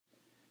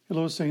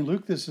Hello, St.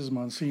 Luke. This is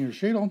Monsignor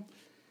Shadle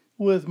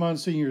with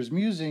Monsignor's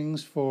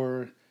Musings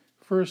for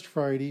First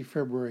Friday,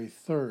 February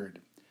 3rd.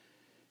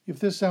 If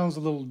this sounds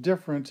a little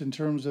different in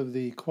terms of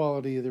the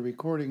quality of the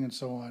recording and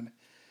so on,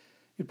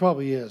 it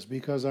probably is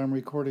because I'm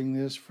recording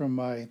this from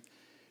my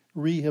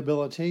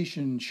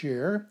rehabilitation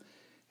chair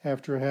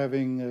after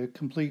having a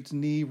complete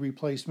knee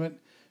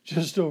replacement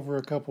just over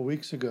a couple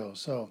weeks ago.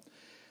 So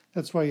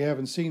that's why you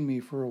haven't seen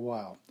me for a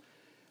while.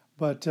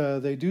 But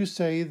they do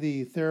say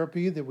the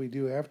therapy that we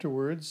do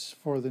afterwards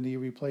for the knee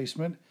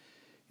replacement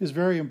is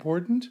very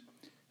important.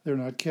 They're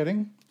not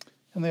kidding.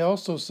 And they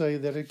also say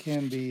that it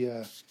can be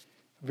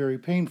very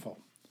painful.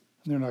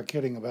 And they're not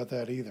kidding about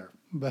that either.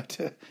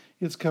 But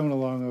it's coming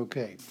along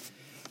okay.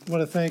 I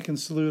want to thank and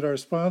salute our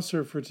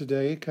sponsor for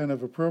today, kind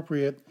of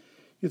appropriate.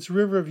 It's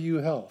Riverview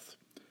Health.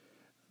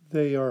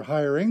 They are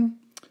hiring.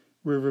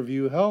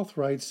 Riverview Health,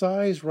 right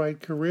size,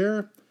 right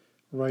career,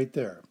 right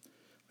there.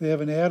 They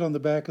have an ad on the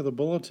back of the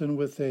bulletin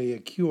with a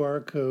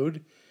QR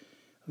code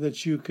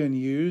that you can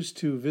use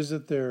to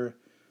visit their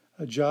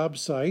job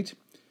site,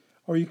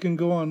 or you can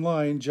go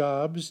online,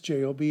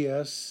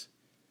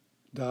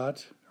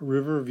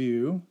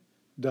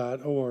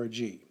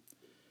 jobs.riverview.org.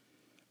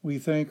 We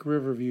thank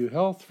Riverview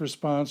Health for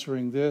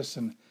sponsoring this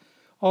and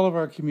all of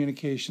our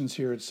communications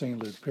here at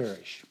St. Luke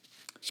Parish.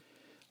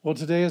 Well,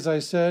 today, as I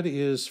said,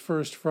 is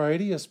First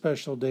Friday, a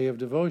special day of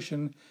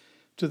devotion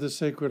to the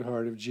Sacred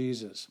Heart of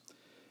Jesus.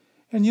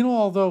 And you know,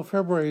 although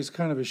February is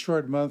kind of a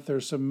short month,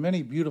 there's so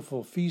many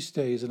beautiful feast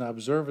days and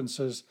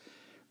observances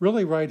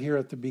really right here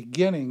at the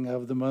beginning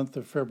of the month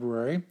of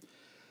February.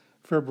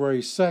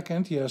 February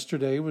 2nd,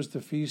 yesterday, was the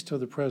Feast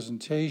of the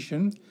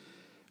Presentation.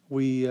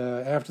 We,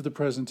 after the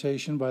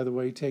presentation, by the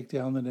way, take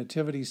down the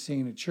nativity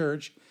scene at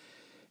church.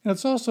 And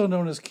it's also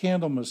known as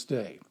Candlemas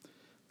Day.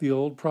 The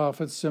old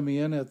prophet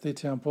Simeon at the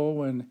temple,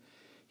 when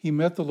he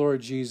met the Lord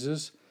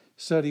Jesus,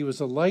 said he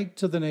was a light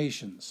to the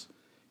nations.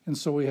 And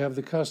so we have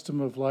the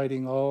custom of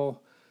lighting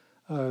all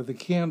the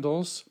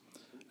candles,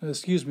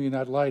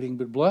 not lighting,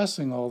 but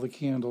blessing all the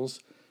candles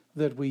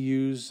that we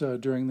use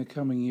during the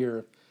coming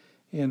year.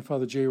 And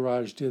Father J.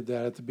 Raj did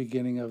that at the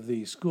beginning of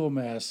the school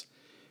mass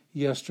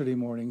yesterday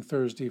morning,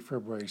 Thursday,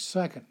 February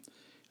 2nd.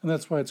 And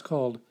that's why it's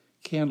called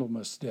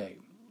Candlemas Day.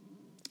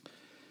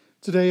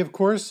 Today, of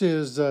course,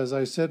 is, as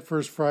I said,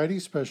 First Friday,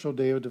 special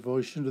day of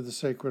devotion to the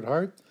Sacred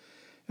Heart.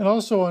 And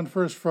also on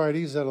First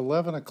Fridays at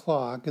 11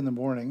 o'clock in the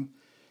morning,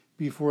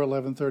 before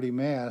 11:30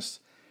 Mass,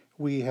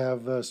 we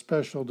have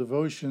special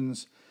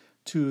devotions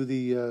to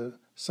the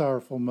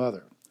Sorrowful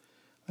Mother.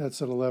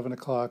 That's at 11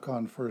 o'clock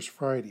on First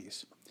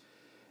Fridays.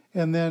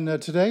 And then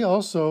today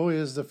also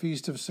is the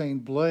Feast of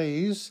St.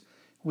 Blaise.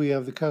 We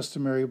have the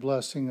customary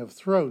blessing of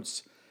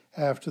throats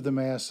after the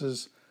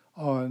Masses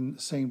on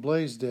St.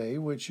 Blaise Day,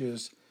 which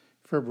is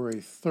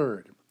February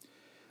 3rd.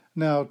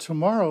 Now,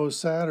 tomorrow,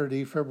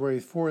 Saturday, February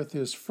 4th,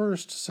 is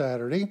First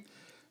Saturday,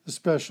 the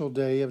special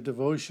day of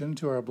devotion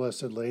to our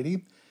Blessed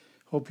Lady.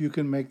 Hope you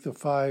can make the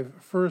 5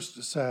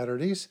 first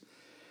Saturdays.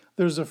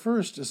 There's a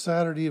First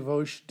Saturday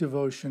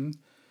devotion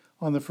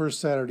on the first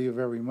Saturday of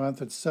every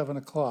month at 7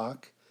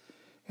 o'clock,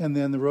 and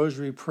then the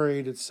Rosary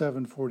prayed at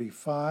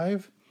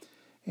 7:45,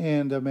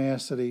 and a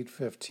Mass at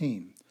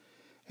 8:15.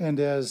 And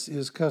as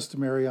is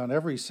customary on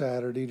every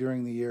Saturday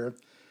during the year,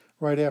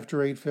 right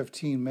after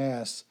 8:15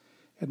 Mass,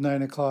 at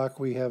 9 o'clock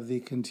we have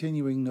the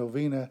continuing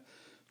novena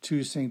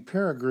to St.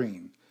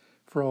 Peregrine,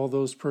 for all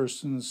those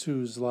persons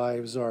whose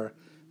lives are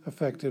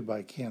affected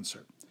by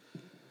cancer.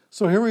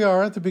 So here we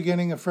are at the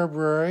beginning of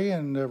February,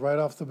 and right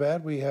off the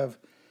bat we have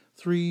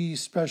 3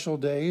 special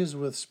days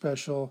with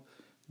special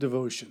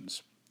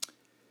devotions.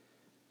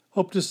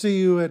 Hope to see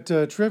you at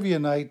trivia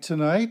night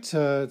tonight.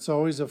 It's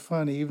always a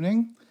fun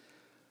evening.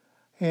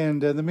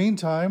 And in the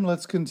meantime,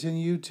 let's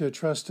continue to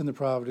trust in the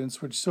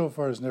providence which so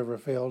far has never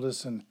failed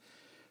us. And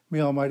may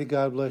Almighty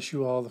God bless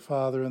you all, the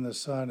Father and the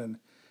Son and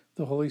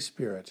the Holy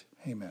Spirit.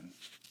 Amen.